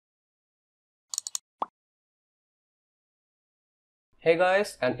Hey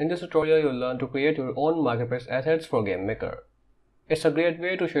guys, and in this tutorial you'll learn to create your own marketplace assets for GameMaker. It's a great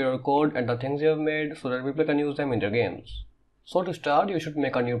way to share your code and the things you have made so that people can use them in their games. So to start, you should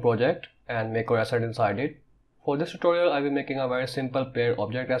make a new project and make your asset inside it. For this tutorial, I will be making a very simple player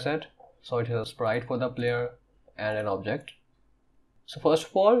object asset. So it has a sprite for the player and an object. So first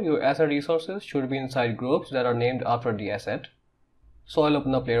of all, your asset resources should be inside groups that are named after the asset. So I'll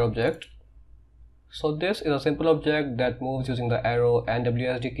open the player object. So this is a simple object that moves using the arrow and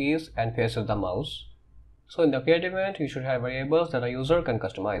WSD keys and faces the mouse. So in the create event, you should have variables that a user can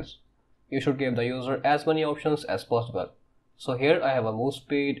customize. You should give the user as many options as possible. So here I have a move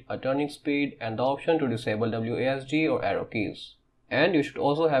speed, a turning speed, and the option to disable WASD or arrow keys. And you should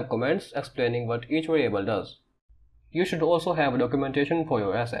also have comments explaining what each variable does. You should also have a documentation for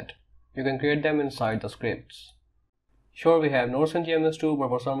your asset. You can create them inside the scripts. Sure, we have nodes in GMS too, but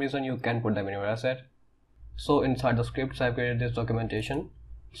for some reason you can put them in your asset. So inside the scripts I've created this documentation.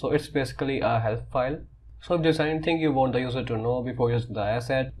 So it's basically a help file. So if there's anything you want the user to know before using the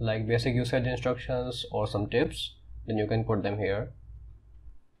asset, like basic usage instructions or some tips, then you can put them here.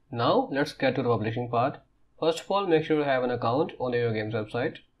 Now let's get to the publishing part. First of all, make sure you have an account on your game's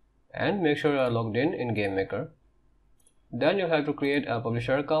website and make sure you are logged in GameMaker. Then you'll have to create a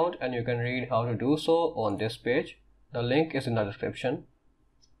publisher account and you can read how to do so on this page. The link is in the description.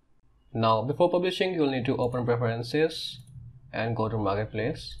 Now before publishing, you'll need to open preferences and go to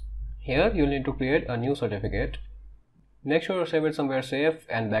marketplace. Here you'll need to create a new certificate. Make sure you save it somewhere safe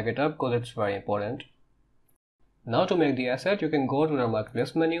and back it up because it's very important. Now to make the asset, you can go to the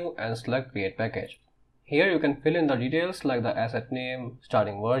marketplace menu and select create package. Here you can fill in the details like the asset name,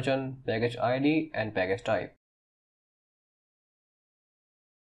 starting version, package ID and package type.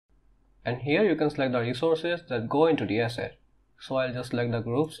 And here you can select the resources that go into the asset. So I'll just select the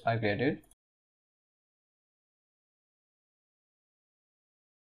groups I created.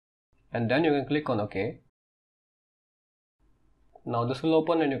 And then you can click on OK. Now this will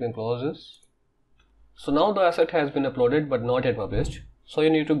open and you can close this. So now the asset has been uploaded but not yet published. So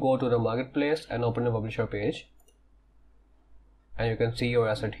you need to go to the marketplace and open the publisher page. And you can see your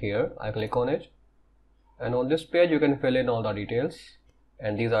asset here. I click on it. And on this page you can fill in all the details.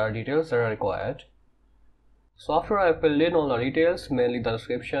 And these are details that are required. So after I filled in all the details, mainly the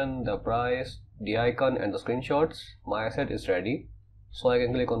description, the price, the icon and the screenshots, my asset is ready. So I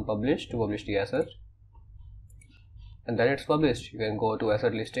can click on publish to publish the asset. And then it's published. You can go to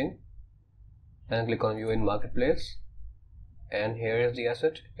asset listing and click on view in marketplace. And here is the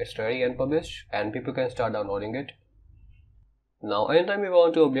asset. It's ready and published and people can start downloading it. Now anytime you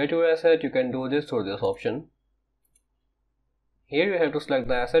want to update your asset, you can do this through this option. Here you have to select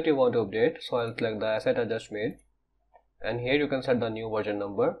the asset you want to update, so I'll select the asset I just made. And here you can set the new version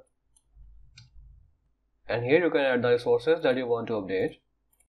number. And here you can add the resources that you want to update.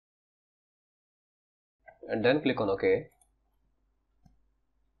 And then click on OK.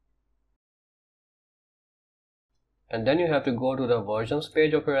 And then you have to go to the versions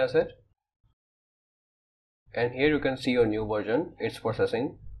page of your asset. And here you can see your new version, it's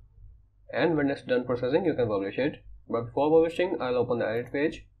processing. And when it's done processing, you can publish it. But before publishing, I'll open the edit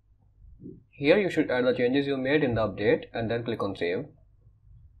page. Here you should add the changes you made in the update and then click on save.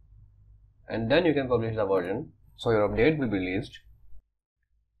 And then you can publish the version. So your update will be released.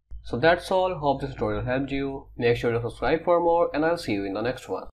 So that's all. Hope this tutorial helped you. Make sure to subscribe for more and I'll see you in the next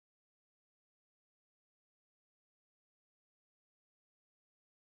one.